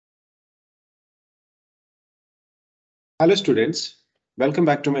Hello students, welcome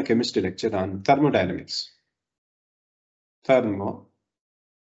back to my chemistry lecture on thermodynamics.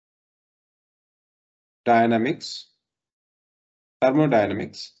 Thermodynamics.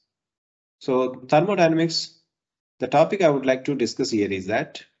 So thermodynamics, the topic I would like to discuss here is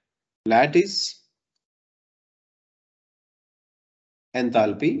that lattice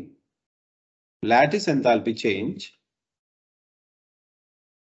enthalpy change,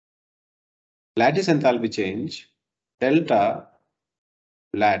 delta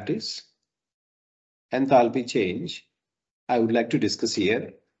lattice enthalpy change. I would like to discuss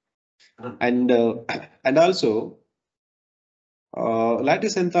here, and also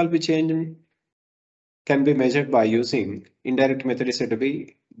lattice enthalpy change can be measured by using indirect method is said to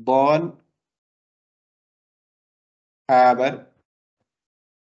be Born-Haber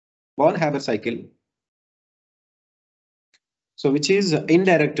cycle. So which is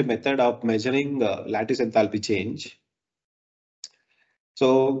indirect method of measuring lattice enthalpy change.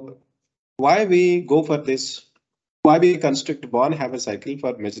 So why we go for this? Why we construct Born-Haber cycle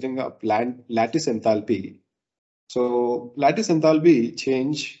for measuring of lattice enthalpy? So lattice enthalpy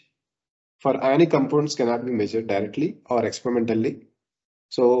change for ionic compounds cannot be measured directly or experimentally.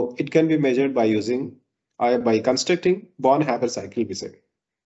 So it can be measured by using by constructing Born-Haber cycle, we say.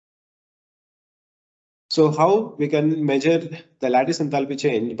 So how we can measure the lattice enthalpy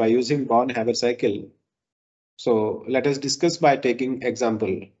change by using Born-Haber cycle? So let us discuss by taking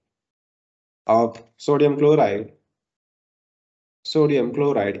example of sodium chloride,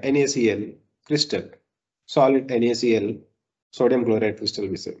 NaCl crystal, solid NaCl, sodium chloride crystal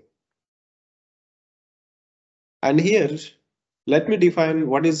we say. And here, let me define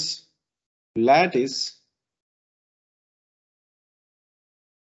what is lattice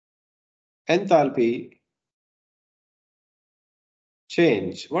enthalpy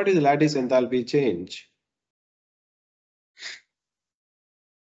change. What is lattice enthalpy change?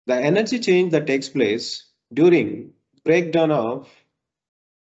 The energy change that takes place during breakdown of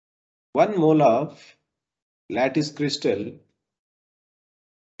 1 mole of lattice crystal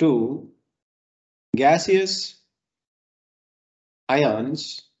to gaseous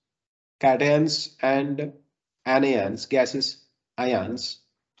ions, cations and anions, gaseous ions.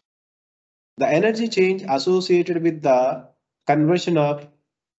 The energy change associated with the conversion of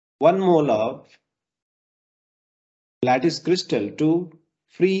 1 mole of lattice crystal to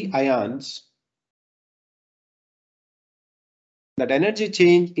free ions, that energy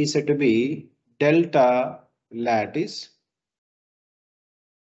change is said to be delta lattice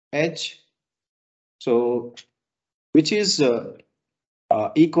H, so which is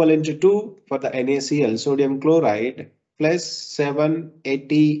equivalent to for the NaCl sodium chloride plus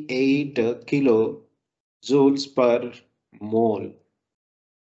 788 kilojoules per mole,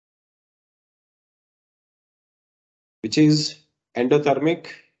 which is endothermic.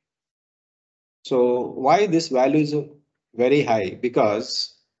 So why this value is very high?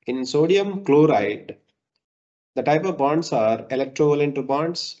 Because in sodium chloride, the type of bonds are electrovalent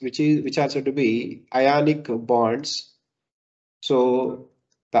bonds, which are said to be ionic bonds. So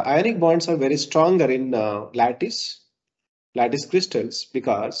the ionic bonds are very stronger in lattice crystals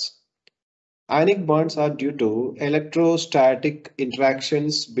because ionic bonds are due to electrostatic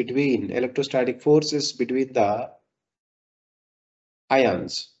forces between the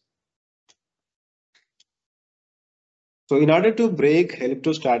ions. So in order to break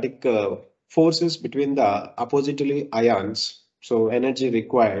electrostatic forces between the oppositely ions, so energy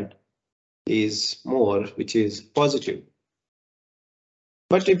required is more, which is positive.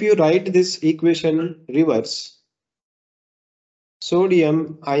 But if you write this equation reverse,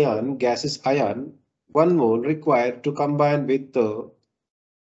 sodium ion, gaseous ion, 1 mole required to combine with the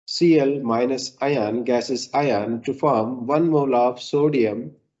Cl minus ion, gaseous ion to form 1 mole of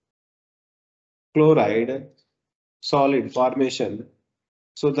sodium chloride solid formation.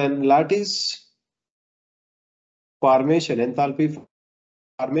 So then lattice formation, enthalpy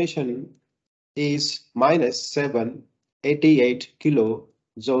formation is minus 788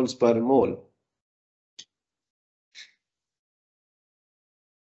 kilojoules per mole.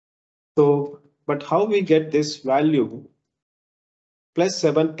 So, but how we get this value plus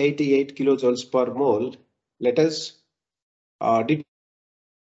 788 kilojoules per mole? Let us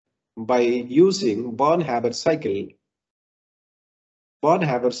by using Born-Haber cycle.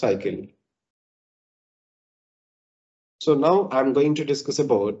 So now I'm going to discuss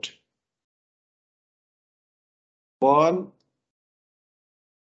about Born-Haber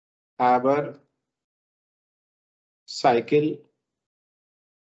cycle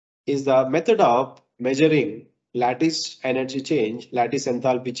is the method of measuring lattice energy change, lattice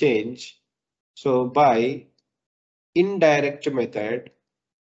enthalpy change. So by indirect method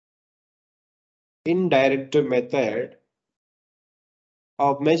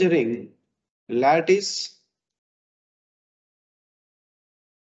of measuring lattice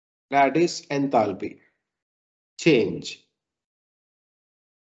enthalpy change,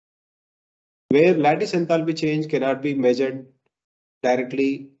 where lattice enthalpy change cannot be measured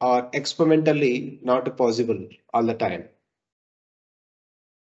directly or experimentally, not possible all the time.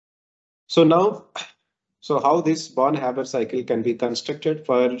 So now, how this Born-Haber cycle can be constructed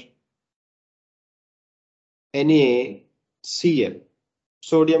for NaCl,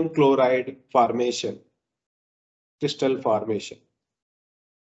 sodium chloride formation, crystal formation.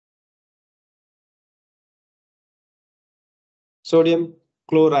 Sodium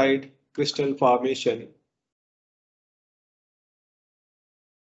chloride crystal formation.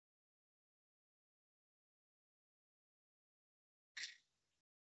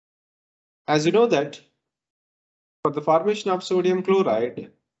 As you know that for the formation of sodium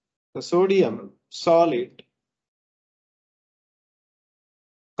chloride, the sodium solid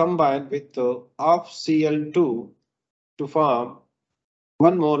combined with the half Cl2 to form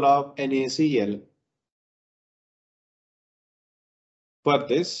 1 mole of NaCl. For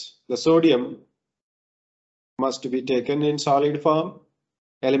this, the sodium must be taken in solid form,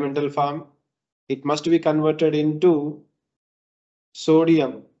 elemental form. It must be converted into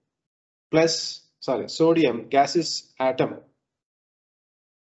sodium gaseous atom.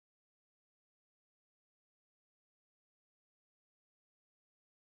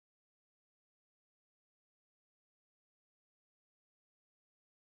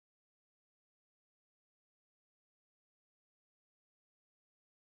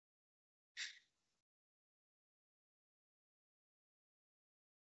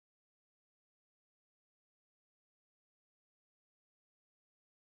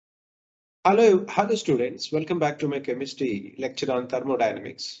 Hello students, welcome back to my chemistry lecture on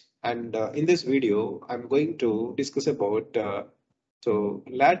thermodynamics. And in this video, I'm going to discuss about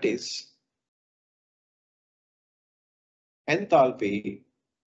lattice enthalpy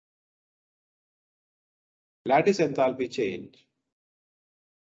change,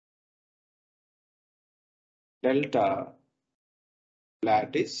 delta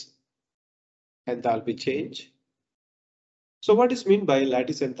lattice enthalpy change. So what is meant by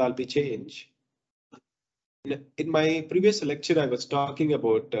lattice enthalpy change? In my previous lecture, I was talking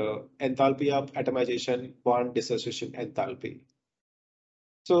about enthalpy of atomization, bond dissociation enthalpy.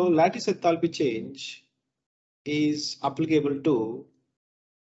 So lattice enthalpy change is applicable to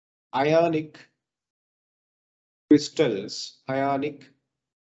ionic crystals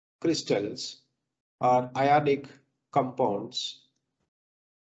or ionic compounds,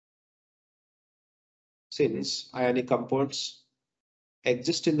 since ionic compounds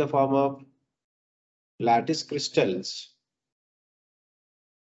exist in the form of lattice crystals.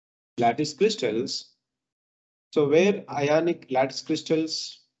 So where ionic lattice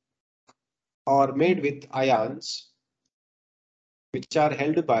crystals are made with ions which are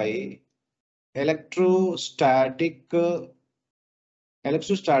held by electrostatic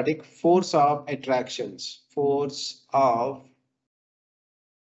force of attractions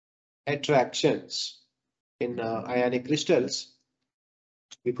in ionic crystals.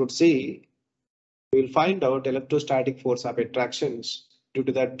 We could see, we will find out electrostatic force of attractions. Due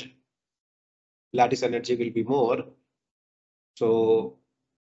to that, lattice energy will be more. So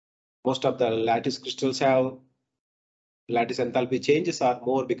most of the lattice crystals have lattice enthalpy changes are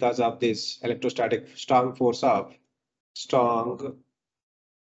more because of this strong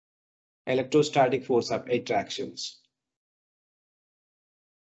electrostatic force of attractions.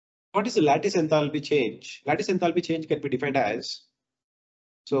 What is the lattice enthalpy change? Lattice enthalpy change can be defined as,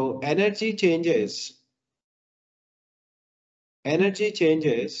 so energy changes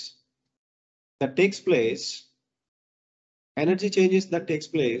that takes place,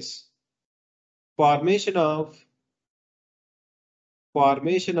 formation of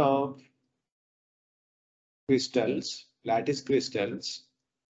crystals, lattice crystals,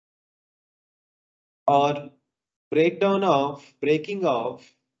 or breaking of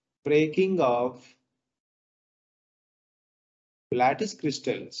lattice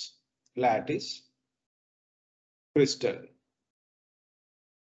crystal.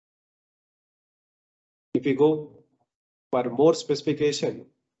 If we go for more specification,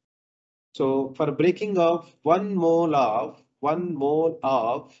 so for breaking of 1 mole of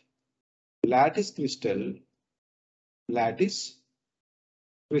lattice crystal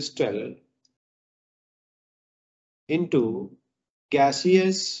into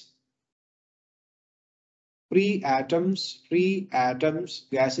gaseous gaseous free atoms,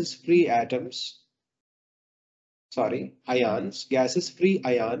 ions, gases free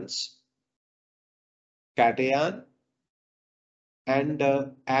ions, cation, and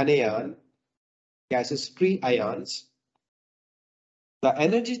anion, gases free ions. The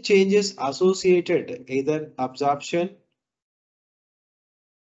energy changes associated either absorption,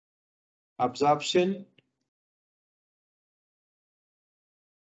 absorption,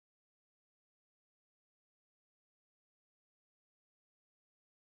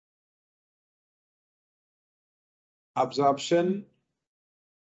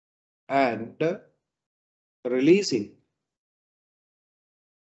 and releasing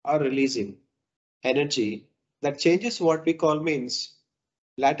releasing energy that changes what we call means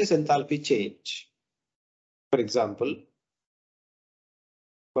lattice enthalpy change. For example,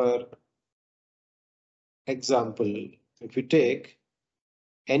 for example, if we take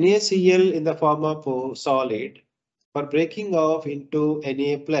NaCl in the form of a solid for breaking off into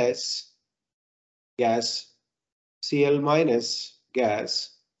Na plus gas, Cl minus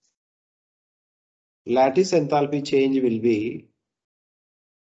gas, lattice enthalpy change will be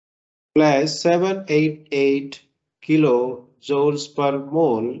plus 788 kilojoules per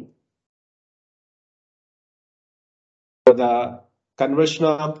mole for the conversion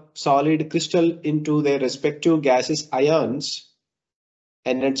of solid crystal into their respective gaseous ions.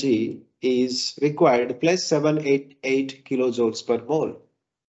 Energy is required plus 788 kilojoules per mole.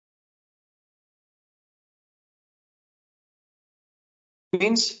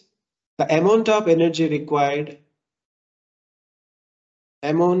 Means the amount of energy required,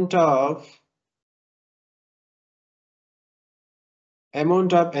 amount of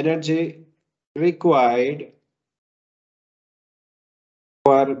energy required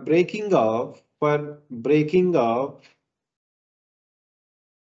for breaking off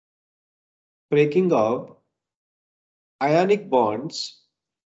ionic bonds,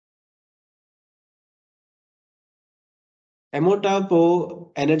 amount of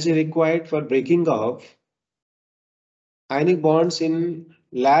energy required for breaking off ionic bonds in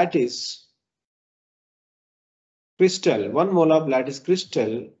lattice crystal, 1 mole of lattice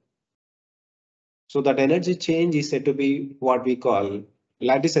crystal. So that energy change is said to be what we call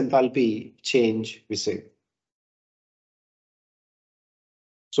lattice enthalpy change, we say.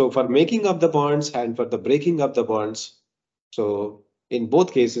 So for making of the bonds and for the breaking of the bonds, so in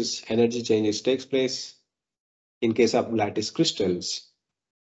both cases, energy changes takes place in case of lattice crystals.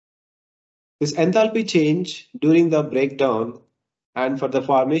 This enthalpy change during the breakdown and for the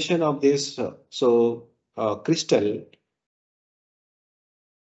formation of this crystal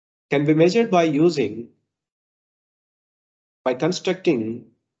can be measured by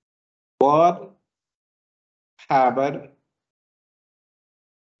constructing Born-Haber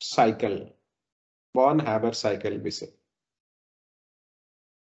cycle. Born-Haber cycle, we say.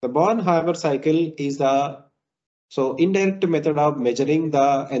 The Born-Haber cycle is the indirect method of measuring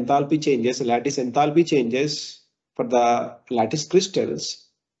the enthalpy changes, lattice enthalpy changes for the lattice crystals.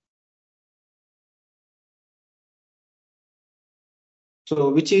 So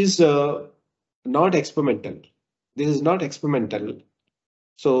which is not experimental. This is not experimental.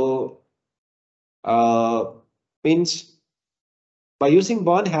 So means by using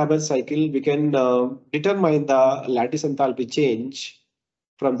Born-Haber cycle, we can determine the lattice enthalpy change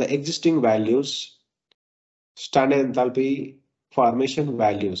from the existing values, standard enthalpy formation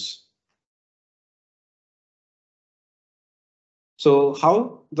values. So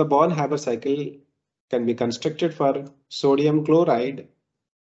how the Born-Haber cycle can be constructed for sodium chloride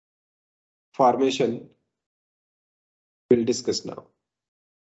formation, we'll discuss now.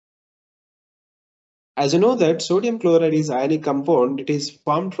 As you know that sodium chloride is ionic compound, it is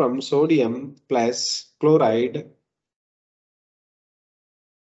formed from sodium plus chlorine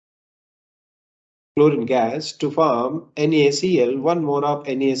gas to form NaCl, 1 mole of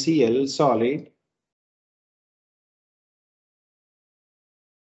NaCl solid.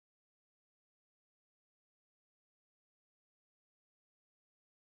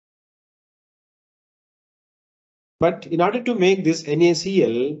 But in order to make this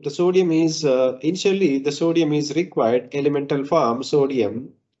NaCl, the sodium is initially the sodium is required elemental form,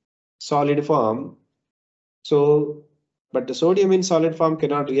 sodium solid form. So, but the sodium in solid form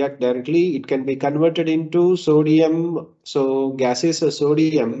cannot react directly. It can be converted into sodium. So gaseous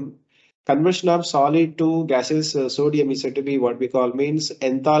sodium, conversion of solid to gaseous sodium is said to be what we call means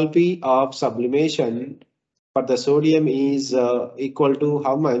enthalpy of sublimation for the sodium is equal to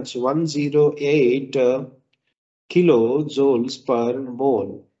how much? 108 kilojoules per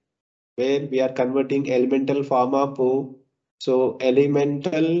mole, where we are converting elemental form of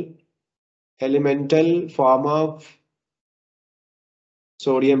elemental form of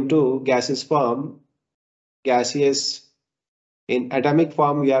sodium to gaseous form. gaseous. In atomic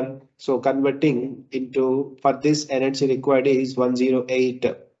form, we are so converting into, for this energy required is 108.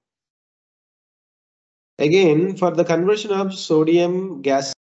 Again, for the conversion of sodium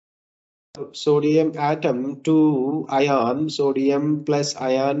atom to ion, sodium plus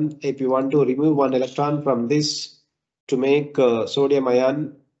ion, if you want to remove one electron from this to make sodium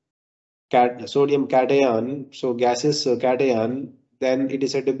ion, sodium cation, so gaseous cation, then it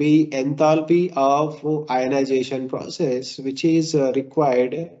is said to be enthalpy of ionization process, which is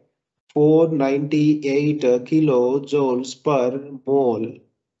required 498 kilojoules per mole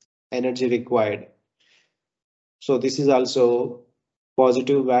energy required. So this is also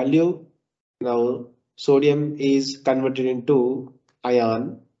positive value. Now sodium is converted into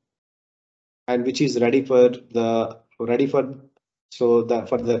ion, and which is ready for for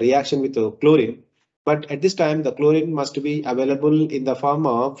the reaction with the chlorine. But at this time, the chlorine must be available in the form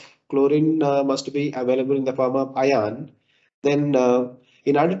of ion. Then,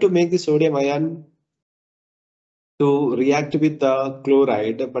 in order to make the sodium ion to react with the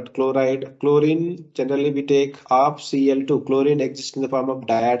chloride, but chlorine generally we take half Cl2. Chlorine exists in the form of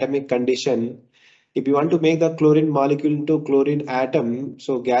diatomic condition. If you want to make the chlorine molecule into chlorine atom,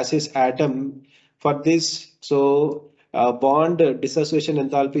 so gaseous atom, for this, so bond dissociation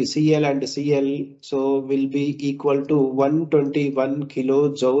enthalpy Cl and Cl so will be equal to 121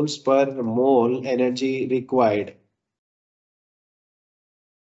 kilojoules per mole energy required.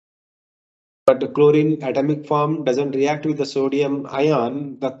 But the chlorine atomic form doesn't react with the sodium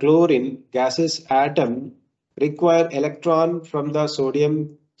ion. The chlorine gaseous atom require electron from the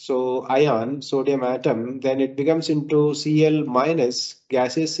sodium sodium atom, then it becomes into Cl minus,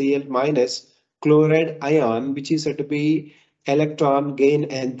 gaseous Cl minus chloride ion, which is said to be electron gain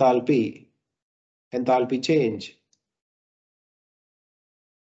enthalpy change.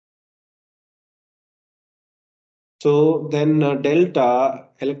 So then delta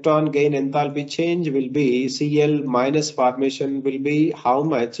electron gain enthalpy change will be Cl minus formation will be how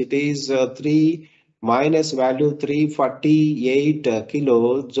much? It is 3 minus value 348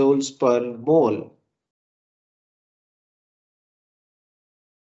 kilojoules per mole.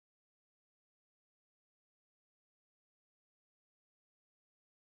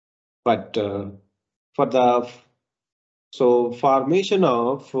 But for the formation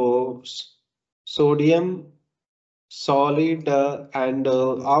of sodium solid and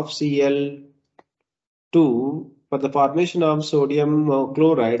of Cl2 for the formation of sodium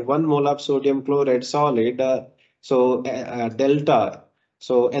chloride, 1 mole of sodium chloride solid, delta.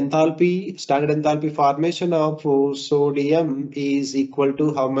 So enthalpy, standard enthalpy formation of sodium is equal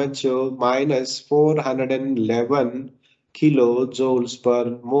to how much? Minus 411 kilojoules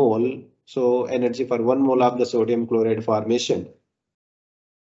per mole. So energy for 1 mole of the sodium chloride formation.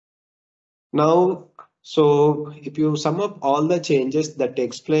 Now, so if you sum up all the changes that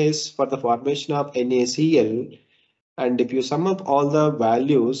takes place for the formation of NaCl, and if you sum up all the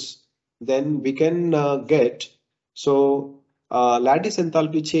values, then we can get lattice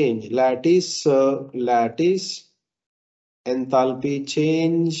enthalpy change, lattice enthalpy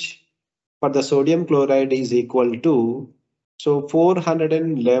change for the sodium chloride is equal to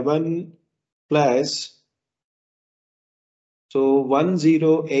 411 plus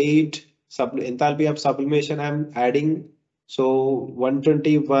 108 enthalpy of sublimation I'm adding,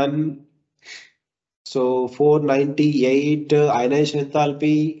 121, 498 ionization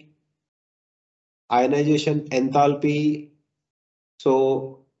enthalpy,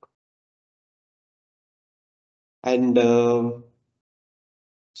 and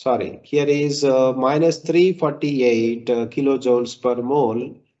sorry, here is minus 348 kilojoules per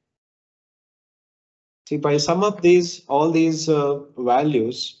mole. See, if I sum up all these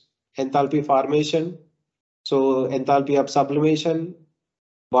values, enthalpy formation, so enthalpy of sublimation,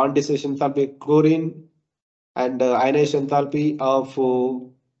 bond dissociation enthalpy chlorine, and ionization enthalpy of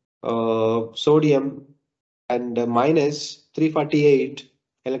sodium, and minus 348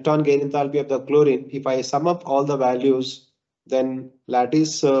 electron gain enthalpy of the chlorine. If I sum up all the values, then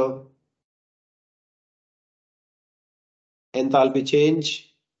lattice enthalpy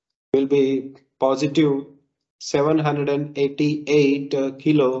change will be positive 788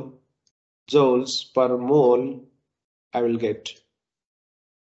 kilojoules per mole I will get.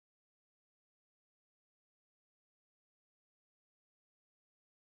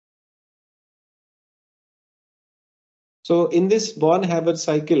 So in this Born-Haber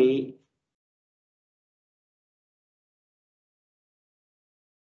cycle,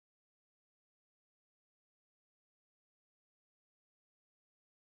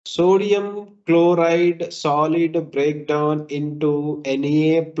 sodium chloride solid breakdown into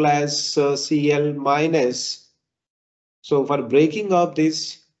Na plus Cl minus. So for breaking of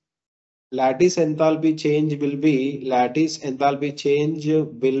this, lattice enthalpy change will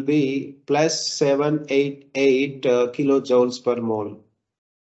be plus 788 kilojoules per mole.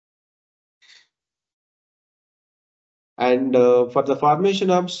 And for the formation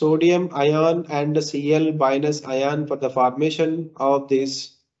of sodium ion and Cl minus ion for the formation of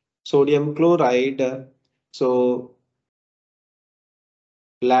this sodium chloride, so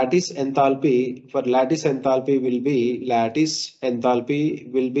lattice enthalpy will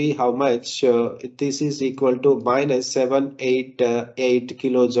be how much? This is equal to minus 788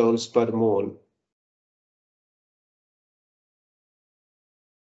 kilojoules per mole.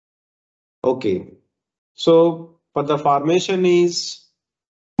 Okay, so for the formation is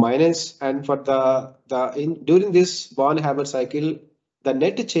minus, and for during this Born-Haber cycle, the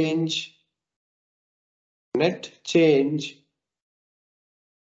net change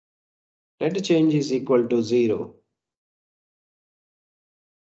is equal to 0.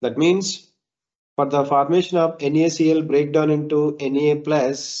 That means for the formation of NaCl breakdown into Na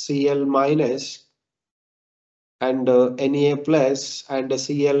plus Cl minus and Na plus and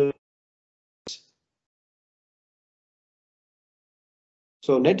Cl,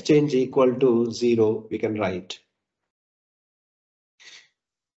 so net change equal to 0 we can write.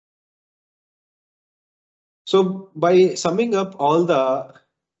 So by summing up all the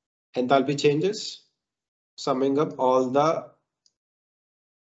enthalpy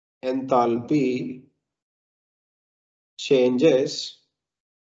changes,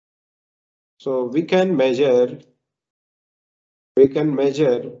 so we can measure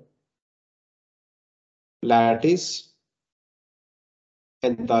lattice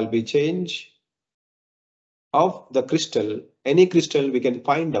enthalpy change of the crystal. Any crystal we can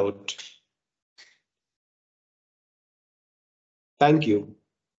find out. Thank you.